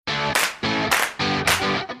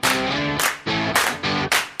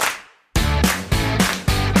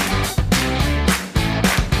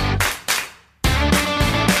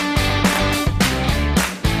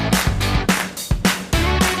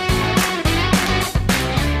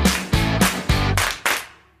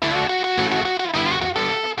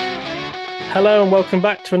Hello and welcome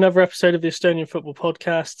back to another episode of the Estonian Football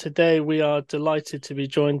Podcast. Today we are delighted to be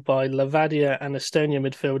joined by Levadia and Estonia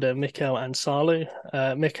midfielder Mihkel Ainsalu.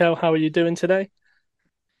 Mihkel, how are you doing today?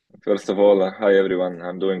 First of all, hi everyone.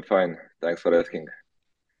 I'm doing fine. Thanks for asking.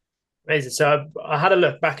 Amazing. So I had a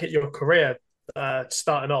look back at your career,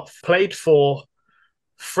 starting off. Played for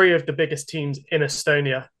three of the biggest teams in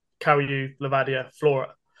Estonia: Kalju, Levadia,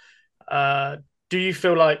 Flora. Uh, do you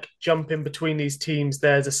feel like jumping between these teams,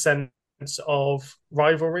 there's a sense of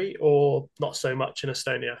rivalry, or not so much in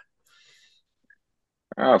Estonia?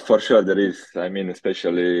 For sure there is. I mean,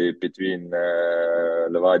 especially between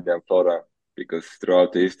Levadia and Flora, because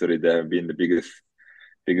throughout the history they have been the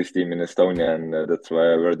biggest team in Estonia, and that's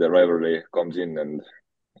where the rivalry comes in, and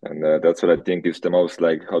that's what I think is the most,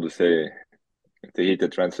 like, how to say, the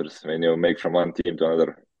heated transfers when you make from one team to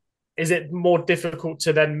another. Is it more difficult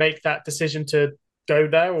to then make that decision to go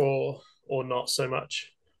there, or not so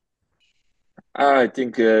much? I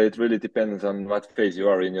think it really depends on what phase you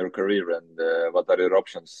are in your career and what are your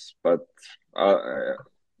options. But uh,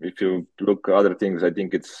 if you look other things, I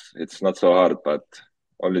think it's not so hard. But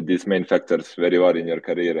only these main factors where you are in your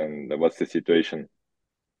career and what's the situation.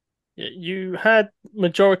 You had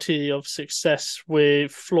majority of success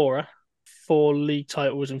with Flora, 4 league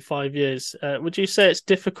titles in 5 years. Would you say it's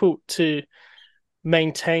difficult to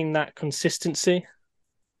maintain that consistency?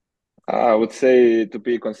 I would say to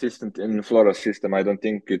be consistent in Flora's system, I don't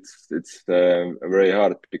think it's very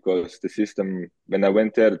hard because the system when I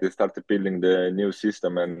went there, they started building the new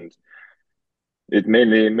system and it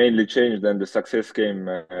mainly changed, and the success came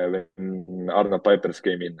when Arno Pipers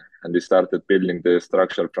came in, and they started building the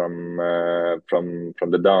structure from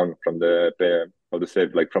the down, from the how to say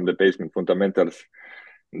it, like from the basement fundamentals.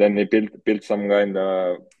 Then they built some kind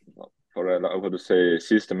of for how to say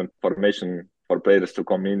system and formation for players to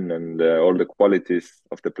come in, and all the qualities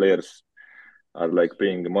of the players are like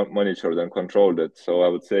being monitored and controlled. So I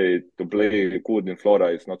would say to play good in Flora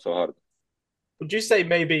is not so hard. Would you say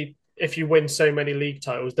maybe if you win so many league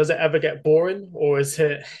titles, does it ever get boring, or is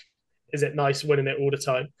it nice winning it all the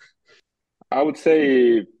time? I would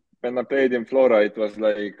say when I played in Flora, it was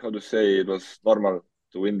like, how to say, it was normal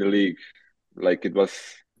to win the league. Like it was,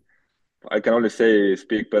 I can only say,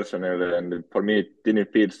 speak personally, and for me, it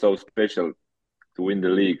didn't feel so special to win the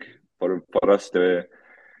league. For us, the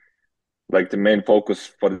main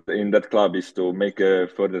focus for in that club is to make a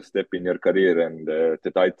further step in your career, and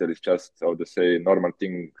the title is just, how to say, normal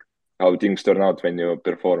thing, how things turn out when you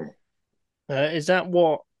perform. Is that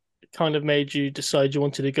what kind of made you decide you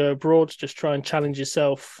wanted to go abroad, just try and challenge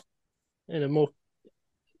yourself in a more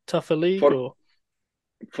tougher league, For or?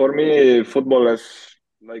 For me, football has,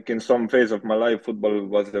 like in some phase of my life, football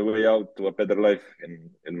was the way out to a better life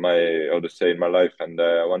in my, how to say, in my life. And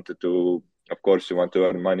I wanted to, of course, you want to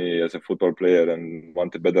earn money as a football player and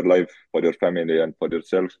want a better life for your family and for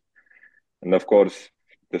yourself. And of course,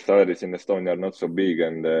 the salaries in Estonia are not so big,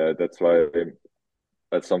 and that's why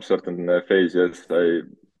at some certain phases,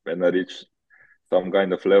 when I reached some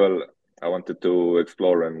kind of level, I wanted to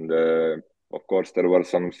explore. And of course, there were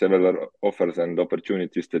some several offers and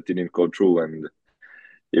opportunities that didn't go through. And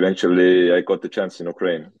eventually, I got the chance in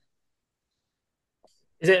Ukraine.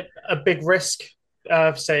 Is it a big risk?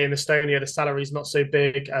 Say in Estonia, the salary is not so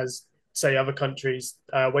big as say other countries.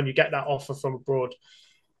 When you get that offer from abroad,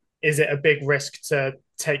 is it a big risk to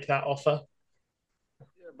take that offer?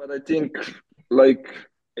 Yeah, but I think, like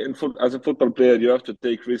as a football player, you have to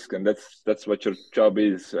take risk, and that's what your job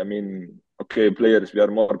is. I mean, okay, players, we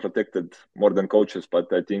are more protected more than coaches,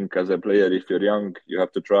 but I think as a player, if you're young, you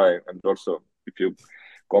have to try. And also, if you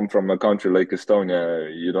come from a country like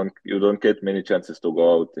Estonia, you don't get many chances to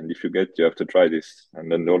go out, and if you get, you have to try this.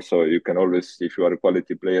 And then also, you can always, if you are a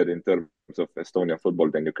quality player in terms of Estonian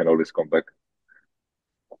football, then you can always come back.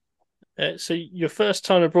 So your first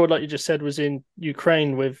time abroad, like you just said, was in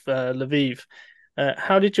Ukraine with Lviv.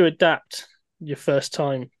 How did you adapt your first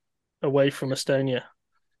time away from Estonia?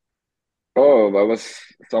 Oh, I was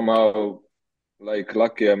somehow like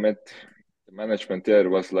lucky. I met the management there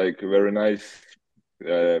was like very nice.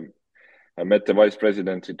 Uh, I met the vice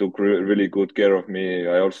president. He took really good care of me.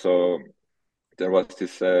 I also there was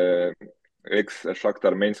this ex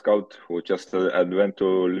Shakhtar main scout who just had went to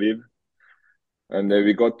Lviv, and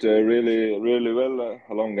we got really well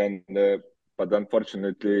along. And but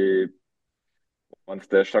unfortunately, once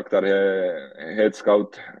the Shakhtar head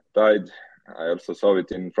scout died, I also saw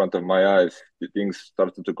it in front of my eyes. The things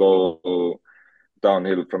started to go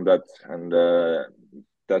downhill from that, and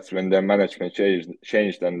that's when the management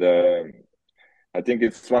changed, and I think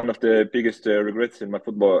it's one of the biggest regrets in my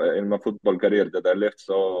football career that I left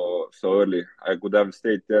so early. I could have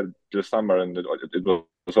stayed there till summer, and it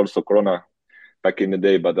was also Corona back in the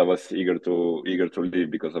day, but I was eager to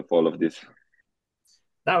leave because of all of this.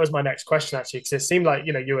 That was my next question actually, because it seemed like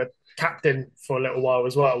you were captain for a little while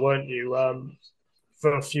as well, weren't you?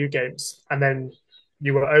 For a few games, and then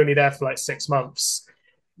you were only there for like 6 months.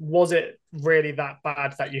 Was it really that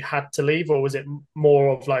bad that you had to leave, or was it more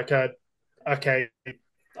of like a okay,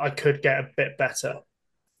 I could get a bit better?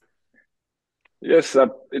 Yes,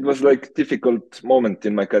 it was like difficult moment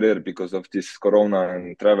in my career because of this Corona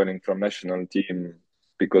and traveling from national team.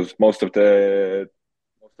 Because most of the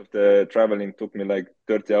traveling took me like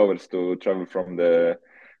 30 hours to travel from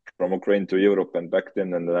Ukraine to Europe and back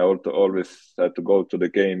then, and I also always had to go to the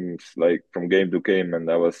games like from game to game, and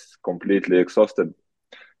I was completely exhausted.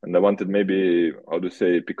 And I wanted maybe how to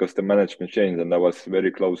say because the management changed, and I was very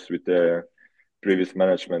close with the previous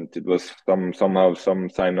management. It was somehow some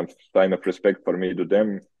sign of respect for me to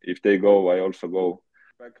them. If they go, I also go.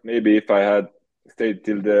 Like maybe if I had stayed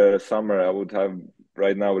till the summer, I would have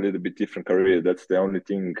right now a little bit different career. That's the only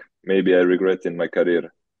thing maybe I regret in my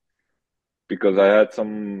career because I had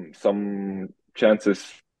some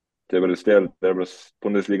chances. There was there. There was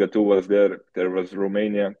Bundesliga 2 was there. There was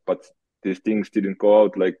Romania, but these things didn't go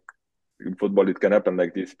out. Like in football, it can happen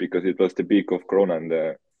like this because it was the peak of Corona,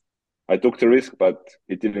 and I took the risk, but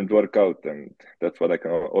it didn't work out, and that's what I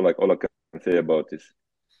can all I can say about this.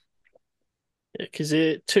 Because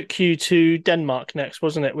it took you to Denmark next,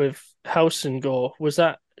 wasn't it, with Helsingor? Was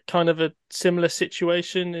that kind of a similar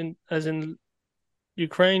situation in as in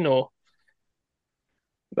Ukraine, or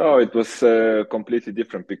No, it was completely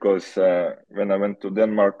different because when I went to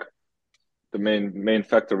Denmark, the main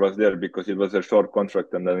factor was there because it was a short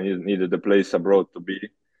contract and I needed a place abroad to be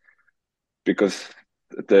because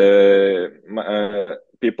the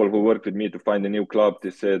people who worked with me to find a new club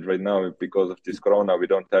they said right now because of this corona we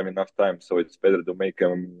don't have enough time, so it's better to make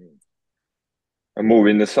a move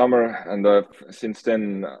in the summer. And since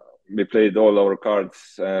then we played all our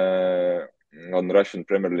cards on Russian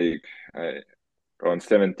Premier League. On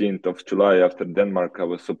 17th of July after Denmark, I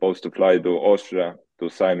was supposed to fly to Austria to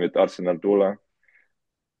sign with Arsenal Tula.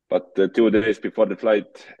 But 2 days before the flight,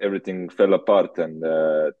 everything fell apart, and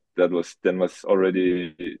that was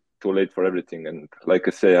already too late for everything. And like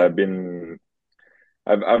I say, I've been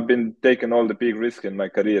taking all the big risks in my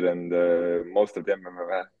career, and most of them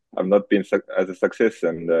have not been as a success.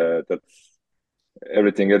 And that's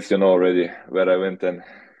everything else, you know already where I went. And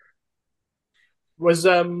Was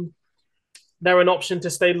there an option to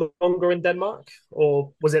stay longer in Denmark,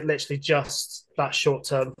 or was it literally just that short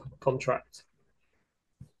term contract?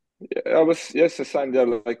 I was yes, I signed there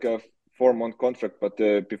like a 4 month contract, but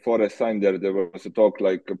before I signed there, there was a talk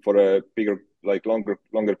like for a bigger, like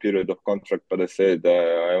longer period of contract. But I said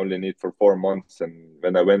I only need for 4 months, and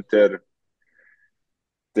when I went there,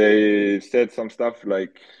 they said some stuff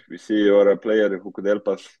like, "We see you're a player who could help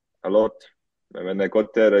us a lot." And when I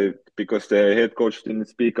got there, because the head coach didn't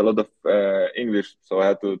speak a lot of English, so I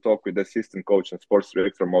had to talk with the assistant coach and sports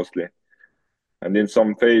director mostly. And in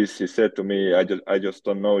some phase, he said to me, I just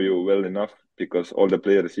don't know you well enough because all the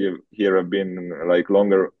players here have been like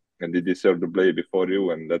longer and they deserve to play before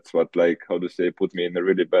you." And that's what, like, how to say, put me in a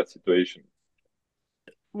really bad situation.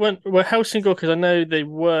 when were Helsingor? Because I know they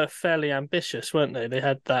were fairly ambitious, weren't they? They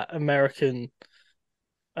had that American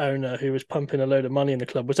owner who was pumping a load of money in the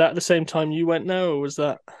club. Was that at the same time you went now, or was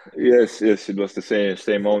that? Yes, it was the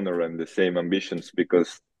same owner and the same ambitions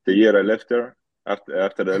because the year I left there,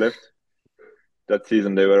 after I left, that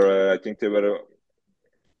season they were, I think they were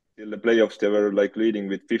till the playoffs, they were like leading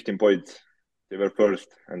with 15 points. They were first,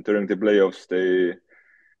 and during the playoffs,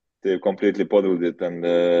 they completely bottled it and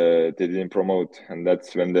they didn't promote. And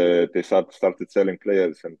that's when they started selling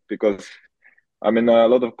players. And because I'm in a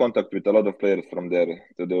lot of contact with a lot of players from there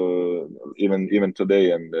to do even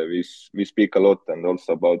today, and we speak a lot and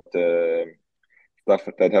also about stuff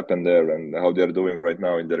that happened there and how they're doing right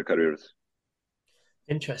now in their careers.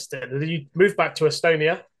 Interesting. You moved back to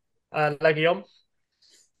Estonia, Legion.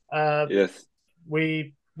 Uh, Yes,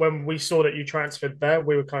 we when we saw that you transferred there,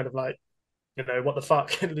 we were kind of like, what the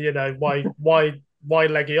fuck, why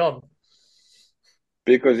Legion?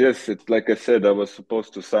 because yes, it like I said, I was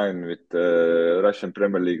supposed to sign with Russian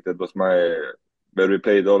Premier League. That was my where we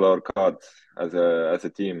played all our cards as a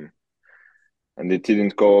team, and it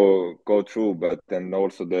didn't go through. But then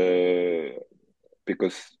also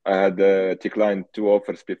because I had declined two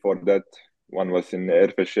offers before that. One was in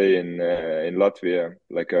RFC in Latvia,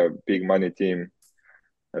 like a big money team,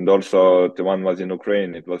 and also the one was in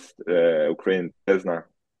Ukraine. It was Ukraine Tesna.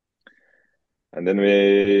 And then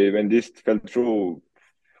when this fell through,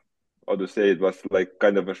 how to say, it was like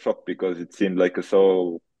kind of a shock because it seemed like a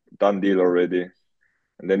so done deal already.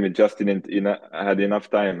 And then we just didn't had enough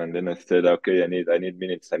time. And then I said, okay, I need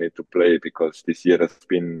minutes. I need to play because this year has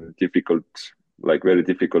been difficult, like very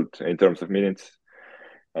difficult in terms of minutes.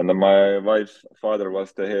 And then my wife's father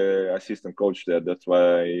was the assistant coach there. That's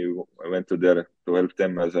why I went to there to help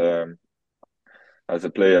them as a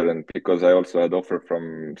player, and because I also had offer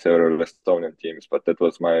from several Estonian teams. But that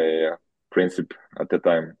was my principle at the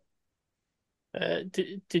time.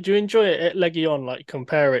 Did you enjoy it at Legion? Like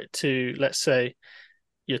compare it to, let's say,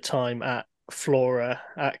 your time at Flora,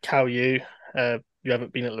 at KU. You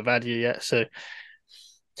haven't been at Levadia yet, so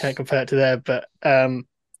can't compare it to there. But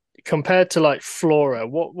compared to like Flora,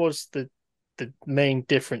 what was the main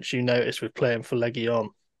difference you noticed with playing for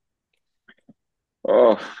Legion?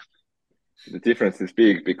 Oh, the difference is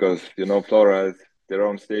big because Flora has their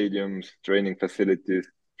own stadiums, training facilities,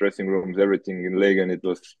 dressing rooms, everything. In Legion, it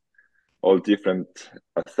was all different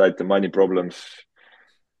aside the money problems.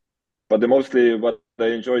 But the mostly what I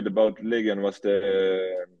enjoyed about Legion was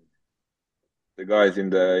the guys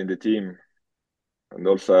in the team, and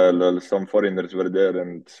also some foreigners were there.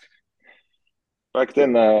 And back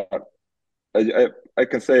then, I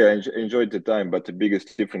can say I enjoyed the time, but the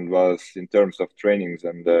biggest difference was in terms of trainings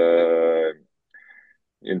and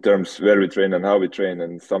in terms where we train and how we train.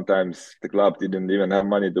 And sometimes the club didn't even have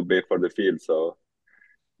money to pay for the field, so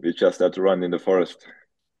we just had to run in the forest.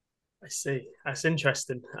 I see. That's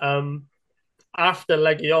interesting. After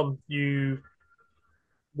Legion, you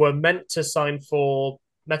were meant to sign for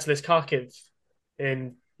Metalist Kharkiv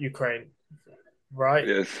in Ukraine, right?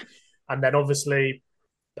 Yes. And then obviously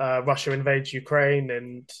Russia invades Ukraine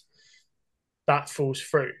and that falls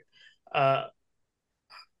through. Uh,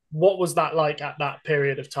 what was that like at that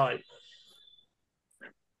period of time?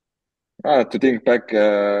 To think back,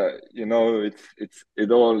 it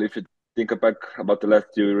all. If you think back about the last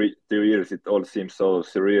 2 years, it all seems so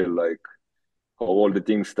surreal. Like how all the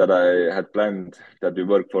things that I had planned that we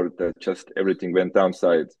worked for, that just everything went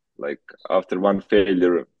downside. Like after one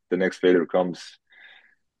failure, the next failure comes.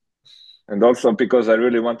 And also because I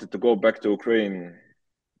really wanted to go back to Ukraine,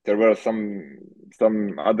 there were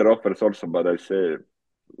some other offers also, but I say,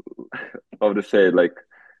 how to say, like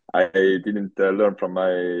I didn't learn from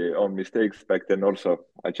my own mistakes back then. Also,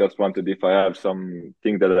 I just wanted, if I have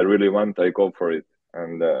something that I really want, I go for it.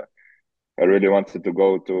 And I really wanted to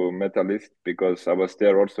go to Metalist because I was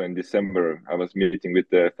there also in December. I was meeting with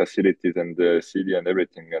the facilities and the city and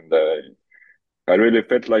everything, and I really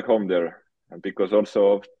felt like home there. And because also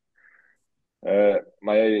of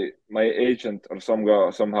my agent or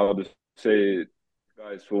somehow to say,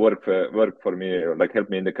 guys who work for me or like help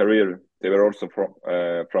me in the career, they were also from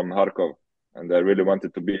Kharkov, and I really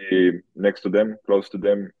wanted to be next to them, close to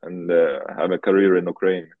them, and have a career in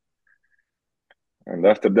Ukraine. And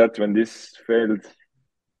after that, when this failed,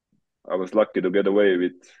 I was lucky to get away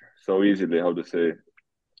with so easily. How to say?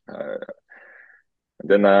 Uh,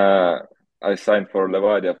 then I signed for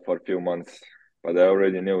Levadia for a few months, but I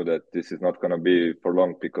already knew that this is not going to be for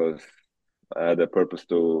long because I had a purpose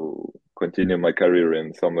to continue my career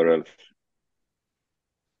in somewhere else.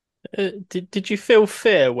 Did you feel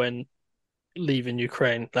fear when leaving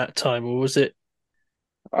Ukraine that time, or was it?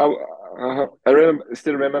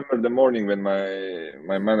 Still remember the morning when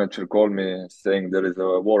my manager called me saying there is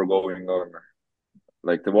a war going on.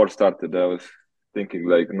 Like the war started, I was thinking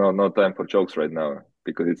like, no time for jokes right now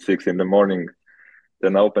because it's 6 in the morning.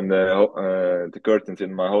 Then I open the curtains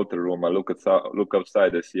in my hotel room. I look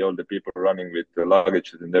outside. I see all the people running with the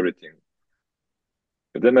luggages and everything.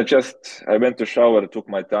 But then I went to shower, took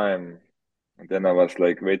my time, and then I was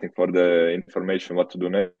like waiting for the information what to do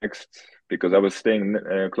next because I was staying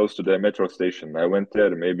close to the metro station. I went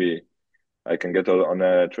there, maybe I can get on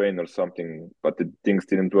a train or something, but the things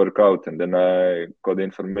didn't work out. And then I got the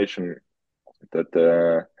information that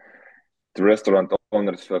the restaurant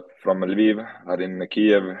owners from Lviv are in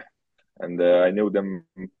Kiev, and I knew them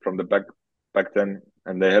from the back then,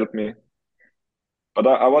 and they helped me. But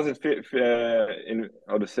I wasn't in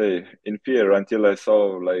how to say in fear until I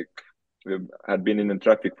saw like we had been in the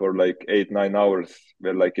traffic for like 8 9 hours.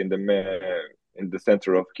 We're like in the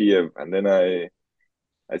center of Kiev, and then I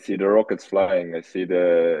see the rockets flying. I see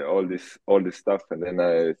the all this stuff, and then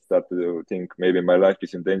I start to think maybe my life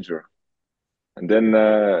is in danger. And then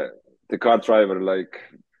the car driver like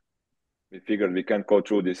we figured we can't go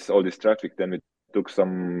through this all this traffic. Then we took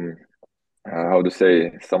some how to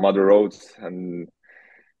say some other roads, and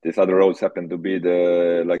these other roads happened to be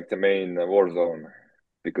the main war zone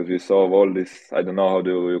because we saw all this. I don't know how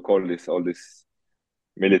do you call this all this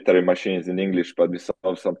military machines in English, but we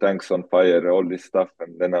saw some tanks on fire, all this stuff,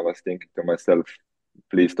 and then I was thinking to myself,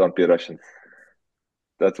 please don't be Russian.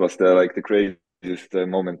 That was the craziest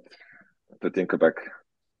moment to think back.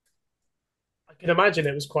 I can imagine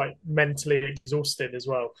it was quite mentally exhausting as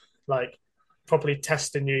well, like probably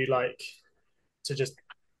testing you like to just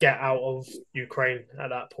get out of Ukraine at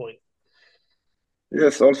that point.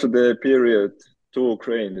 Yes, also the period to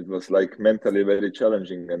Ukraine, it was like mentally very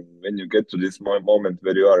challenging. And when you get to this moment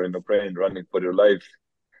where you are in Ukraine running for your life,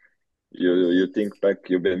 you think back,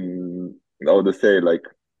 you've been, how to say, like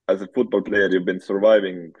as a football player, you've been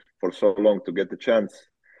surviving for so long to get the chance.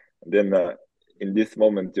 And then in this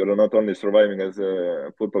moment, you're not only surviving as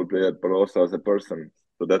a football player, but also as a person.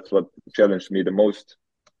 So that's what challenged me the most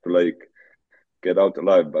to like get out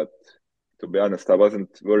alive. But to be honest, I wasn't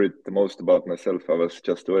worried the most about myself. I was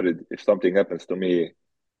just worried if something happens to me,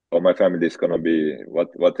 how my family is gonna be,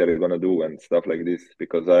 what they're gonna do, and stuff like this.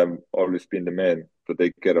 Because I've always been the man to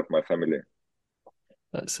take care of my family.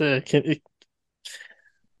 That's it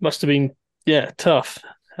must have been tough.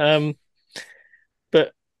 Um,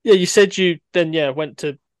 but yeah, you said you then went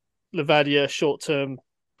to Levadia, short term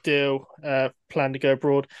deal, plan to go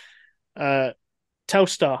abroad. Uh,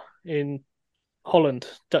 Telstar in Holland,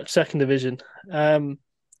 Dutch second division.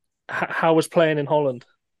 How was playing in Holland?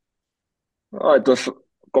 Oh, it was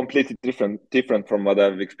completely different from what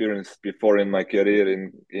I've experienced before in my career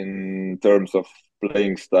in terms of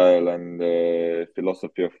playing style and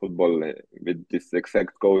philosophy of football with this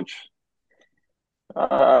exact coach.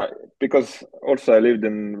 Uh, because also I lived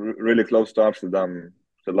in really close to Amsterdam,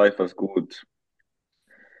 the life was good,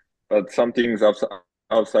 but some things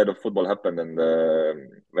outside of football happened. And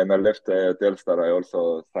when I left Telstar, I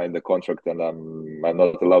also signed a contract, and I'm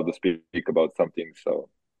not allowed to speak about some things. So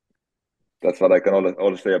that's what I can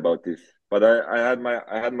all say about this. But I had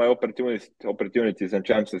my opportunities and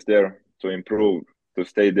chances there to improve, to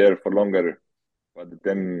stay there for longer. But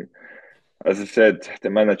then, as I said, the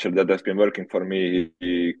manager that has been working for me,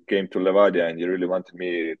 he came to Levadia and he really wanted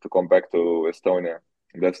me to come back to Estonia.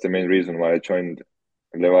 That's the main reason why I joined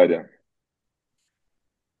Levadia.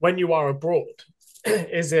 When you are abroad,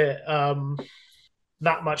 is it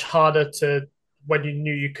that much harder to when you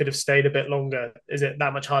knew you could have stayed a bit longer? Is it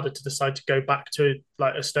that much harder to decide to go back to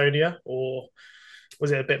like Estonia, or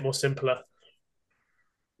was it a bit more simpler?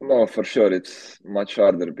 No, for sure, it's much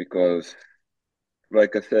harder because,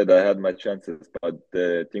 like I said, I had my chances, but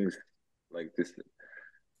the things like this,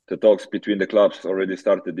 the talks between the clubs already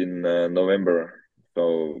started in November.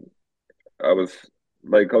 So I was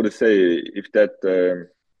like, how to say, if that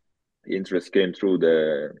interest came through,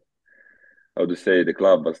 the how to say, the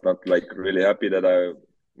club was not like really happy that I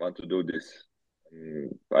want to do this.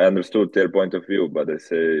 I understood their point of view, but I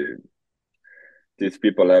say these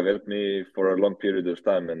people have helped me for a long period of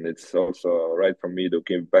time, and it's also right for me to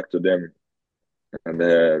give back to them and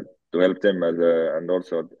to help them and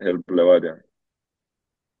also help Levadia.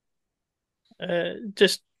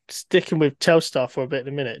 Just sticking with Telstar for a bit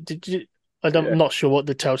in a minute. Did you? I'm Yeah. not sure what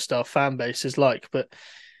the Telstar fan base is like, but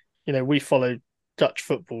we follow Dutch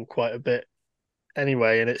football quite a bit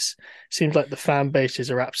anyway, and it seems like the fan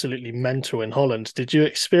bases are absolutely mental in Holland. Did you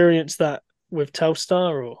experience that with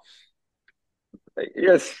Telstar or?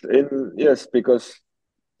 Yes, because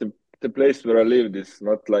the place where I lived is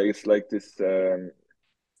not like, it's like this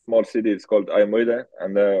small city. It's called Aimuide,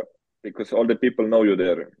 and because all the people know you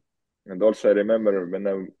there. And also, I remember when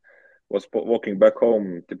I was walking back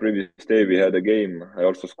home the previous day, we had a game. I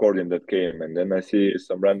also scored in that game, and then I see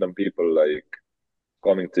some random people like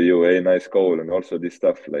coming to you, hey, nice goal, and also this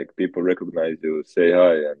stuff like people recognize you, say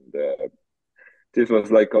hi, and this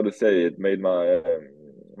was like, how to say, it made my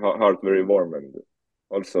heart very warm. And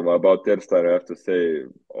also about Telstar, I have to say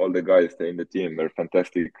all the guys in the team are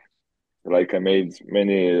fantastic. Like I made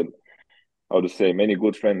many, how to say, many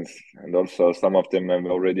good friends, and also some of them have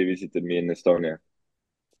already visited me in Estonia.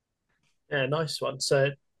 Yeah, nice one. So,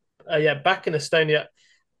 yeah, back in Estonia,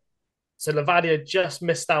 so Levadia just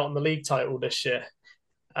missed out on the league title this year.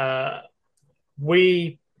 Uh,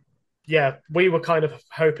 we, yeah, we were kind of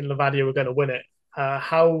hoping Levadia were going to win it.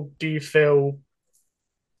 How do you feel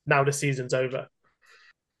now the season's over?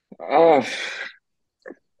 Ah,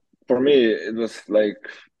 for me, it was like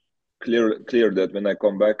clear that when I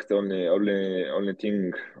come back, the only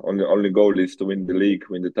thing, only goal is to win the league,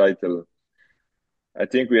 win the title. I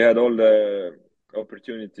think we had all the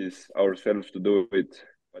opportunities ourselves to do it,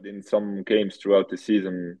 but in some games throughout the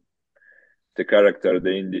season, the character, the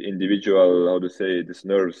individual, how to say, these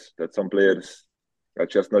nerves that some players are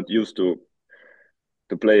just not used to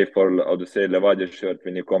play for, how to say, Levadia shirt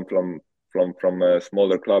when you come from a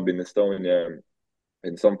smaller club in Estonia.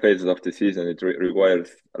 in some phases of the season it requires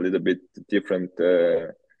a little bit different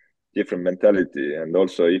mentality. And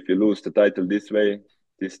also, if you lose the title this way,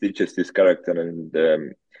 this teaches this character, and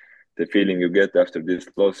the feeling you get after this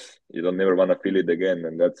loss, you don't never want to feel it again,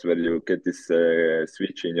 and that's where you get this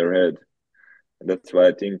switch in your head. And that's why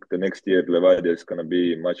I think the next year Levadia is going to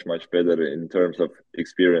be much better in terms of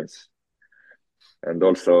experience. And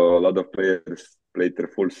also, a lot of players played their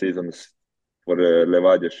full seasons for a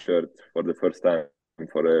Levadia shirt for the first time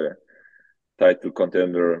for a title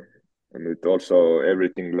contender. And it also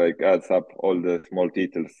everything like adds up. All the small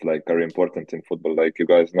details like are important in football, like you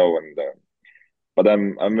guys know. And but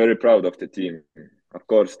I'm very proud of the team. Of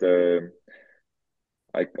course,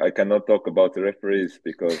 I cannot talk about the referees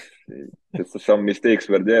because some mistakes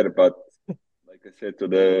were there. But like I said to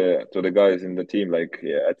the guys in the team, like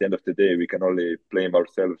yeah, at the end of the day, we can only blame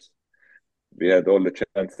ourselves. We had all the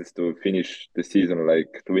chances to finish the season,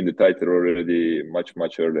 like to win the title already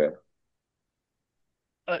much earlier.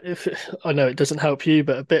 If I know it doesn't help you,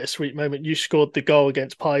 but a bittersweet moment. You scored the goal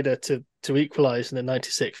against Paida to equalise in the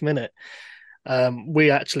 96th minute.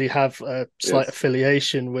 We actually have a slight Yes.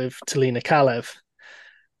 affiliation with Talina Kalev.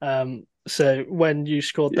 So when you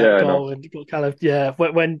scored that Yeah, I know. goal and got Kalev, yeah,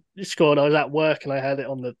 when you scored, I was at work and I had it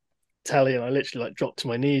on the telly and I literally like dropped to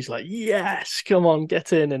my knees, like, yes, come on,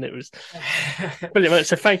 get in. And it was brilliant.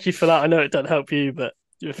 So thank you for that. I know it doesn't help you, but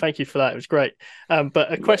thank you for that. It was great.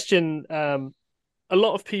 But a question, a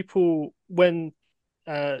lot of people when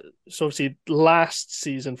so obviously last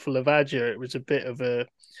season for Levadia, it was a bit of a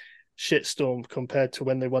shitstorm compared to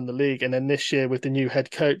when they won the league, and then this year with the new head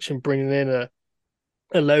coach and bringing in a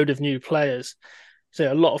load of new players,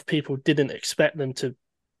 so a lot of people didn't expect them to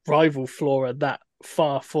rival Flora that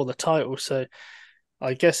far for the title. So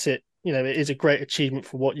I guess it is a great achievement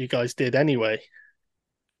for what you guys did anyway.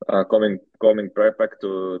 Coming back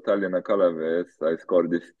to Tallinna Kalev, yes, I scored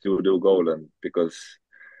this 2-2 goal, and because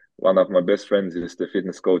one of my best friends is the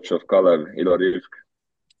fitness coach of Kalev, Ilor.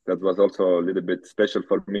 That was also a little bit special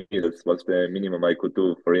for me. That was the minimum I could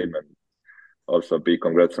do for him, and also big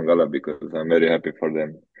congrats on Kalev because I'm very happy for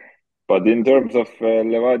them. But in terms of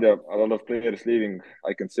Levadia, a lot of players leaving.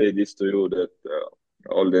 I can say this to you that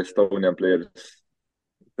all the Estonian players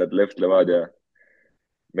that left Levadia,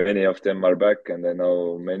 many of them are back, and I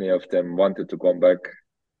know many of them wanted to come back.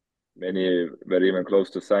 Many were even close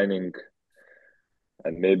to signing,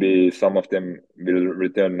 and maybe some of them will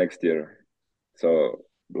return next year. So,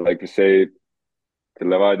 like you say, the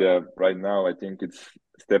Levadia right now, I think it's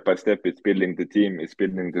step by step. It's building the team, it's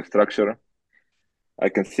building the structure. I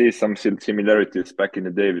can see some similarities back in the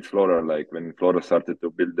day with Flora, like when Flora started to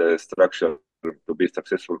build the structure to be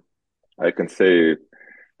successful. I can say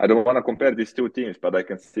I don't want to compare these two teams, but I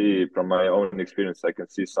can see from my own experience, I can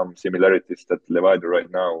see some similarities that Levadia right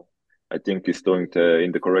now, I think, is doing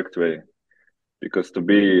in the correct way. Because to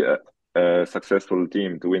be a successful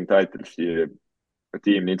team, to win titles, a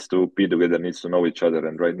team needs to be together, needs to know each other.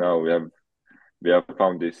 And right now we have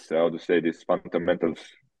found this, how to say, these fundamentals.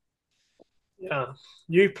 Yeah,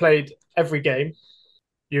 you played every game.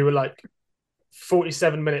 You were like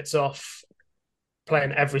 47 minutes off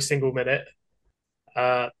playing every single minute.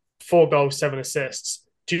 4 goals, 7 assists.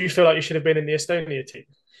 Do you feel like you should have been in the Estonia team?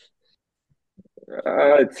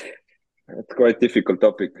 It's quite difficult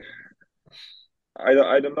topic.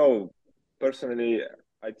 I don't know. Personally,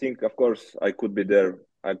 I think of course I could be there.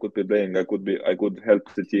 I could be playing. I could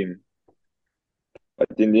help the team.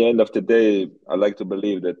 But in the end of the day, I like to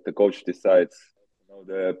believe that the coach decides. I know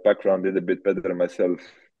the background a little bit better than myself.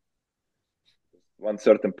 One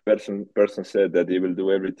certain person said that he will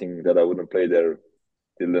do everything that I wouldn't play there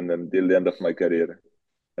till the end of my career,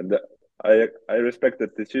 and I respect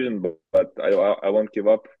that decision, but I won't give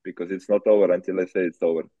up because it's not over until I say it's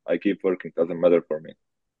over. I keep working; doesn't matter for me.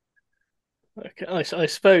 Okay, I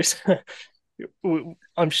suppose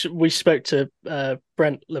I'm sure we spoke to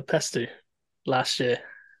Brent Lepestu last year,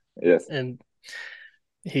 Yes. and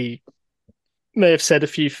he may have said a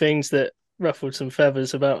few things that ruffled some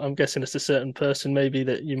feathers about. I'm guessing it's a certain person, maybe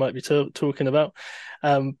that you might be talking about.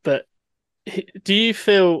 But do you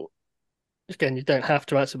feel? Again, you don't have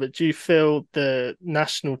to answer, but do you feel the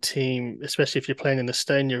national team, especially if you're playing in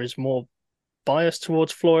Estonia, is more biased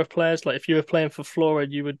towards Flora players? Like if you were playing for Flora,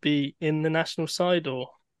 you would be in the national side, or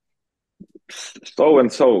So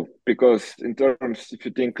and so, because in terms, if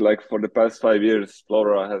you think like for the past 5 years,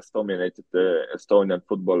 Flora has dominated the Estonian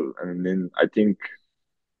football, and I think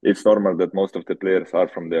it's normal that most of the players are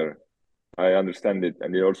from there. I understand it,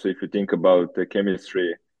 and also if you think about the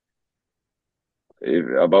chemistry,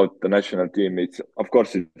 about the national team, it's of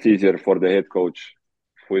course it's easier for the head coach,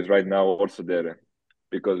 who is right now also there.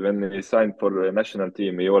 because when he signed for the national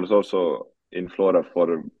team, he was also in Flora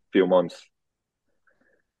for a few months,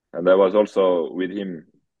 and I was also with him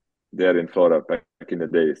there in Flora back in the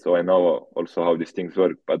day, so I know also how these things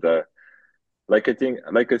work. But like I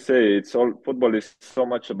say, it's all football is so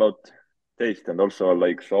much about taste and also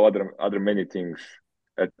like so other many things.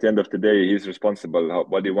 At the end of the day, he's responsible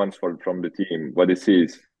what he wants from the team, what he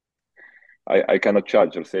sees. I cannot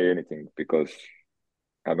judge or say anything because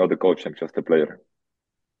I'm not a coach. I'm just a player.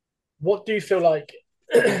 What do you feel like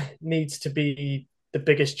needs to be the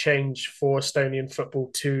biggest change for Estonian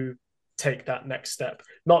football to take that next step?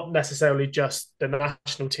 Not necessarily just the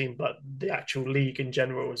national team, but the actual league in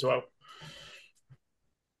general as well.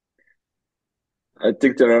 I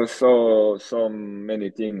think there are so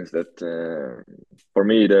many things that for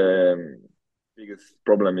me the biggest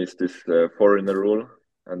problem is this foreigner rule,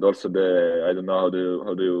 and also the I don't know how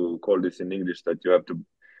do you call this in English, that you have to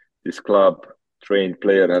this club trained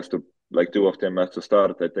player has to, like, two of them has to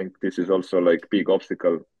start. I think this is also like big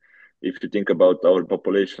obstacle if you think about our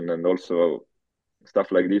population and also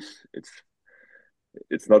stuff like this.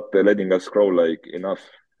 It's not letting us grow like enough.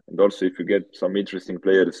 And also if you get some interesting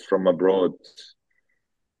players from abroad,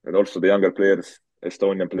 and also the younger players,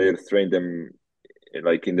 Estonian players, train them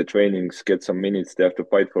like in the trainings, get some minutes, they have to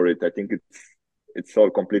fight for it. I think it's all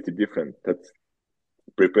completely different. That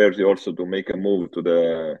prepares you also to make a move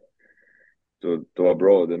to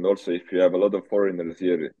abroad. And also if you have a lot of foreigners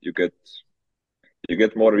here, you get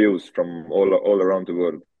more views from all around the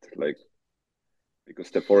world, like, because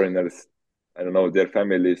the foreigners, I don't know, their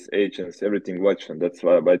families, agents, everything watch, and that's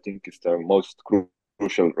why I think it's the most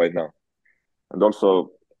crucial right now. And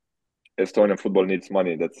also Estonian football needs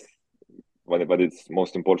money. That's but it's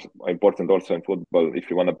most important also in football. If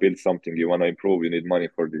you want to build something, you want to improve, you need money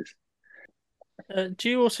for this. Do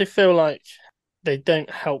you also feel like they don't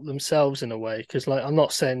help themselves in a way? Because, like, I'm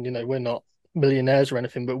not saying, we're not millionaires or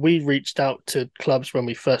anything, but we reached out to clubs when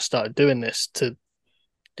we first started doing this to,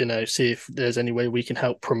 see if there's any way we can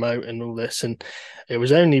help promote and all this. And it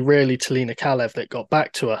was only really Talina Kalev that got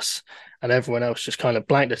back to us, and everyone else just kind of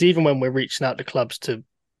blanked us. Even when we're reaching out to clubs to,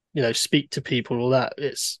 speak to people, all that,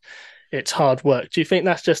 it's hard work. Do you think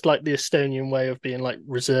that's just like the Estonian way of being like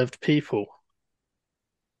reserved people?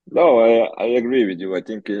 No, I agree with you. I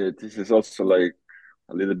think this is also like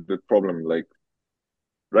a little bit problem. Like,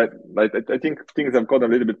 right, like I think things have gotten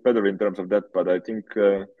a little bit better in terms of that. But I think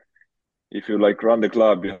if you like run the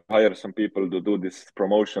club, you hire some people to do this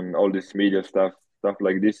promotion, all this media stuff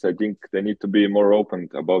like this. I think they need to be more open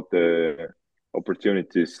about the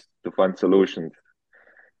opportunities to find solutions.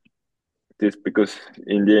 This because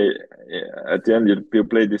in the at the end you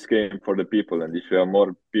play this game for the people, and if you have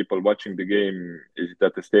more people watching the game, is it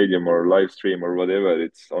at the stadium or live stream or whatever,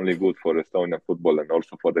 it's only good for Estonian football and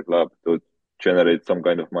also for the club to generate some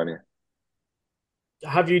kind of money.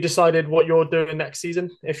 Have you decided what you're doing next season?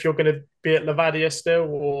 If you're going to be at Levadia still,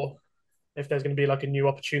 or if there's going to be like a new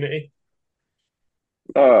opportunity?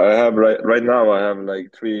 I have right now I have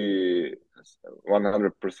like three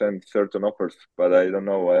 100% certain offers, but I don't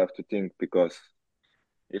know. I have to think, because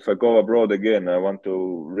if I go abroad again, I want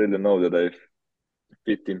to really know that I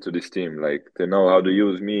fit into this team. Like, they know how to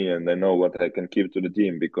use me and they know what I can give to the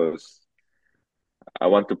team, because I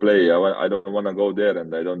want to play. I don't want to go there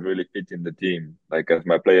and I don't really fit in the team. Like, as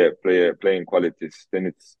my playing qualities, then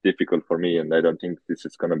it's difficult for me, and I don't think this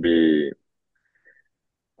is gonna be,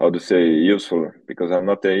 how to say, useful, because I'm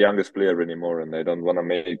not the youngest player anymore, and I don't want to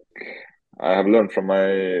make. I have learned from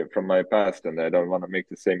my past, and I don't want to make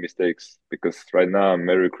the same mistakes, because right now I'm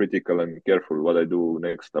very critical and careful what I do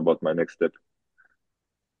next about my next step.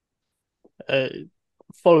 Uh,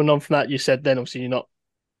 Following on from that, you said then obviously you're not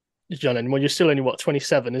young anymore. You're still only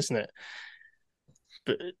 27, isn't it?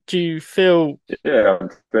 But do you feel? Yeah, I'm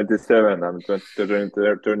 27. I'm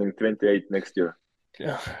turning 28 next year.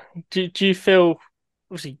 Do you feel,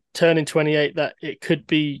 obviously turning 28, that it could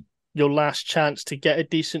be your last chance to get a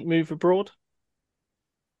decent move abroad?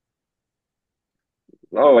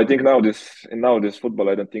 No, I think now this football,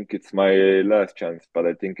 I don't think it's my last chance, but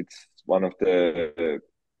I think it's one of the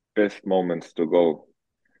best moments to go.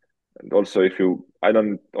 And also, if you, I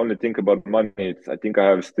don't only think about money. I think I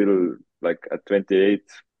have still, like, at 28,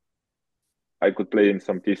 I could play in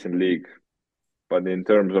some decent league. But in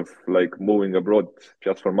terms of like moving abroad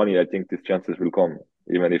just for money, I think these chances will come,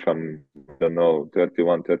 even if I'm, I don't know,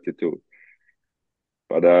 31, 32.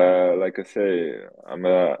 But like I say, I'm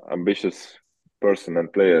a ambitious person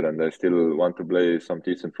and player, and I still want to play some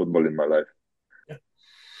decent football in my life.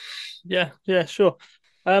 Yeah, sure.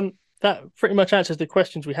 That pretty much answers the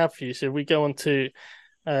questions we have for you. So we go on to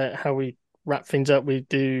how we wrap things up. We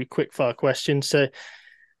do quick fire questions. So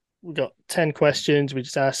we've got 10 questions. We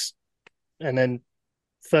just ask, and then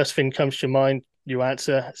first thing comes to your mind, you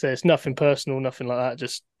answer. So it's nothing personal, nothing like that.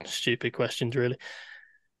 Just stupid questions, really.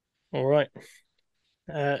 All right.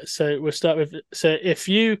 So we'll start with. So if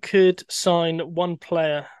you could sign one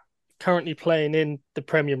player currently playing in the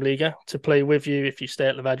Premier League to play with you, if you stay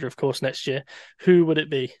at Levadia, of course, next year, who would it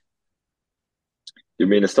be? You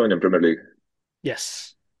mean Estonian Premier League?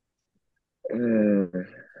 Yes. Mm,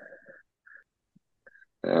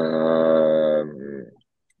 um,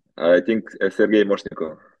 I think Sergei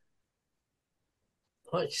Moshnikov.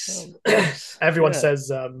 Nice. Nice. Everyone Yeah.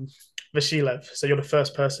 says Vashilev, so you're the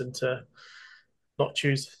first person to not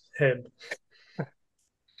choose him.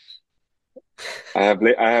 I have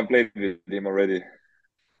played with him already.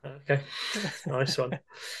 Okay, nice one.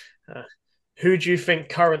 Uh, who do you think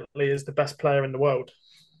currently is the best player in the world?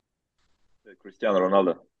 Cristiano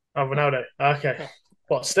Ronaldo. Oh, Ronaldo. Okay. Oh.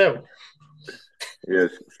 What, still?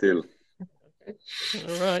 Yes, still.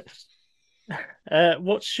 All right.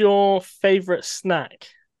 What's your favorite snack?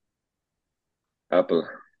 Apple.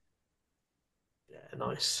 Yeah,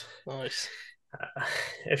 nice. Nice.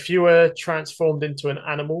 If you were transformed into an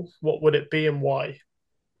animal, what would it be and why?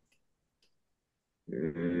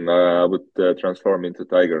 I would transform into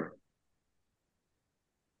tiger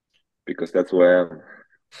because that's who I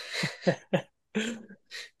am.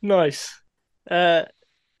 Nice.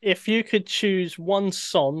 If you could choose one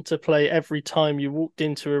song to play every time you walked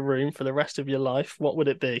into a room for the rest of your life, what would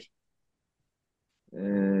it be?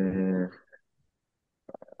 Mm,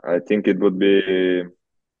 I think it would be.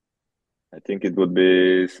 I think it would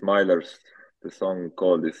be Smilers. The song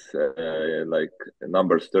called is like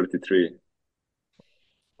numbers 33.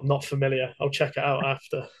 I'm not familiar. I'll check it out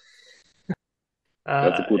after.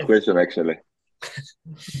 That's a good If question, actually.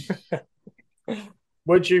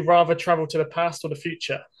 would you rather travel to the past or the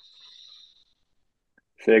future?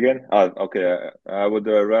 Say again? Okay. I would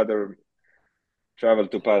rather travel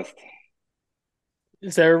to past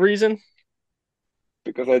Is there a reason?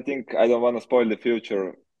 because I think I don't want to spoil the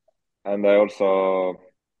future, and I also,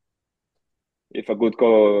 if I could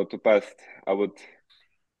go to past, I would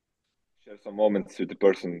share some moments with the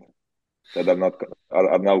person that are not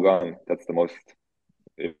are now gone. That's the most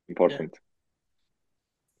Yeah, important.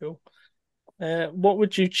 cool. What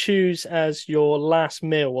would you choose as your last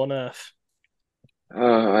meal on Earth?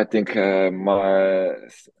 I think my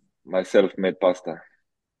self-made pasta.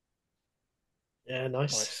 Yeah,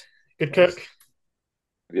 nice. Nice, Good nice. cook.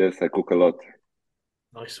 Yes, I cook a lot.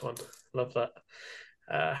 Nice one. Love that.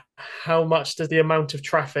 How much does the amount of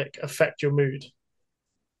traffic affect your mood?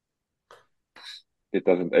 It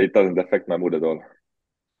doesn't affect my mood at all.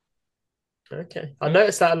 Okay. I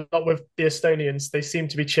noticed that a lot with the Estonians. They seem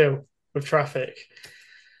to be chill with traffic.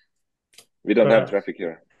 We don't have But traffic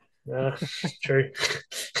here. yeah, true.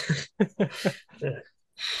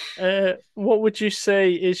 Yeah. What would you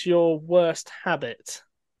say is your worst habit?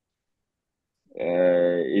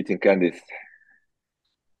 Eating candies.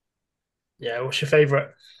 Yeah, what's your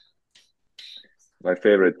favorite? My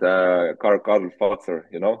favorite, Karl Fazer,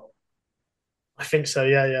 you know? I think so.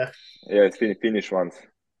 Yeah, yeah. Yeah, it's Finnish ones.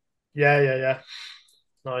 Yeah, yeah, yeah.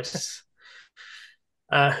 Nice.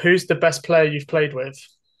 Who's the best player you've played with?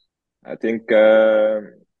 I think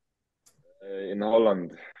in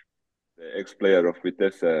Holland, the ex-player of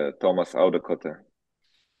Vitesse, Thomas Oudekotte.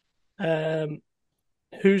 Um,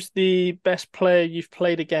 who's the best player you've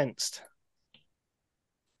played against?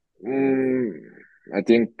 Mm, I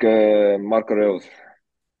think Marco Reus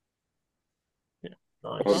Yeah,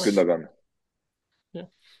 or Nice. nice. Gündogan. Yeah.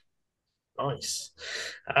 Nice.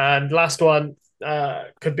 And last one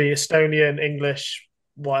could be Estonian, English,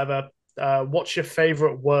 whatever. What's your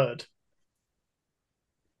favorite word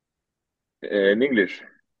In English,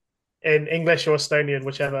 in English or Estonian,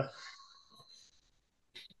 whichever?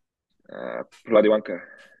 bloody wanker.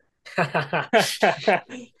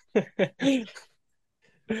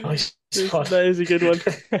 Nice one. That is a good one.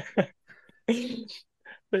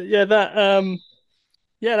 But yeah,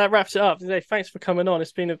 that wraps it up. Thanks for coming on.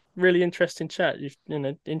 It's been a really interesting chat.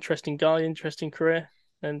 Interesting guy, interesting career,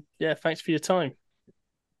 and yeah, thanks for your time.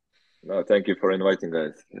 No, thank you for inviting,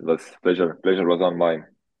 guys. It was pleasure. Pleasure was on mine.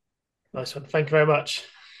 Nice one. Thank you very much.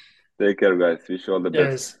 Take care, guys. Wish you all the best.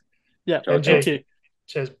 Cheers. Yeah, Ciao, And ciao. thank G. you.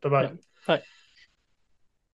 Cheers. Bye Yeah, bye. bye.